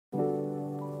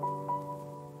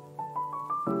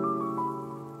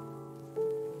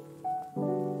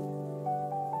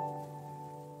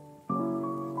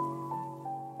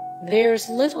There's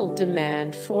little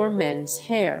demand for men's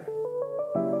hair.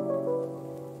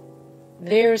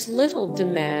 There's little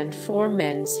demand for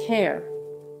men's hair.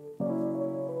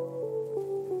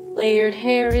 Layered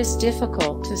hair is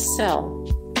difficult to sell.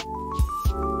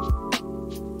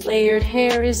 Layered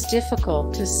hair is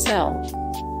difficult to sell.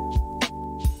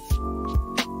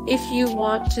 If you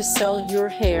want to sell your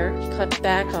hair, cut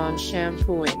back on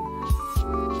shampooing.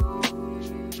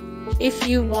 If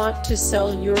you want to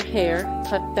sell your hair,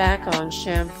 cut back on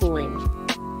shampooing.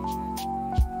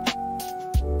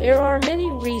 There are many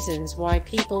reasons why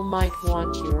people might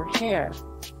want your hair.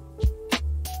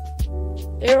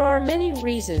 There are many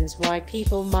reasons why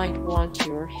people might want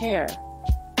your hair.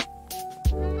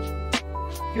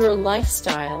 Your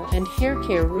lifestyle and hair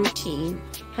care routine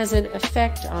has an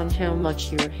effect on how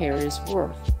much your hair is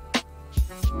worth.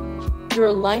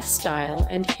 Your lifestyle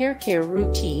and hair care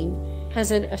routine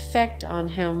has an effect on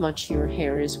how much your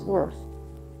hair is worth.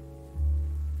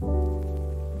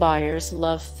 Buyers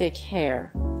love thick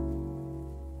hair.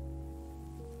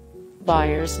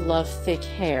 Buyers love thick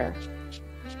hair.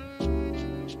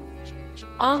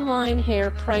 Online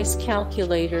hair price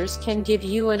calculators can give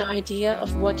you an idea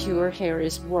of what your hair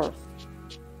is worth.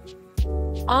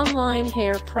 Online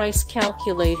hair price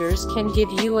calculators can give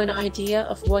you an idea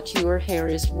of what your hair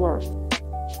is worth.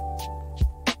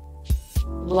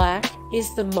 Black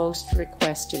is the most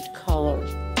requested color.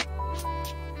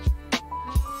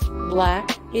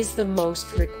 Black is the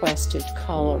most requested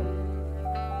color.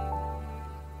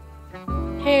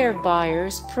 Hair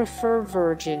buyers prefer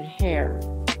virgin hair.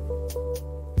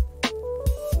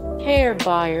 Hair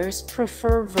buyers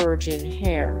prefer virgin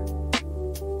hair.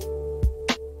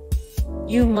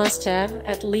 You must have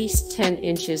at least 10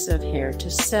 inches of hair to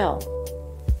sell.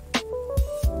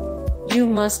 You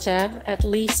must have at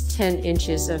least 10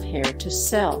 inches of hair to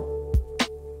sell.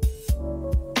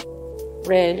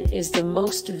 Red is the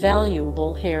most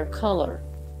valuable hair color.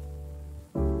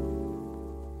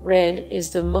 Red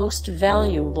is the most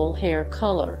valuable hair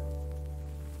color.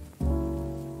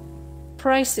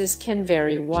 Prices can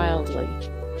vary wildly.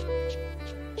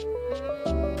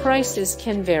 Prices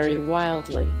can vary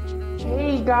wildly.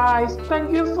 Hey guys,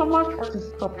 thank you so much for the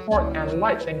support and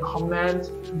like and comment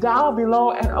down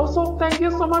below, and also thank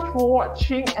you so much for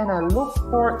watching, and I look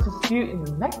forward to see you in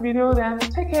the next video. Then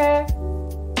take care.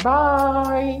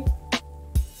 Bye.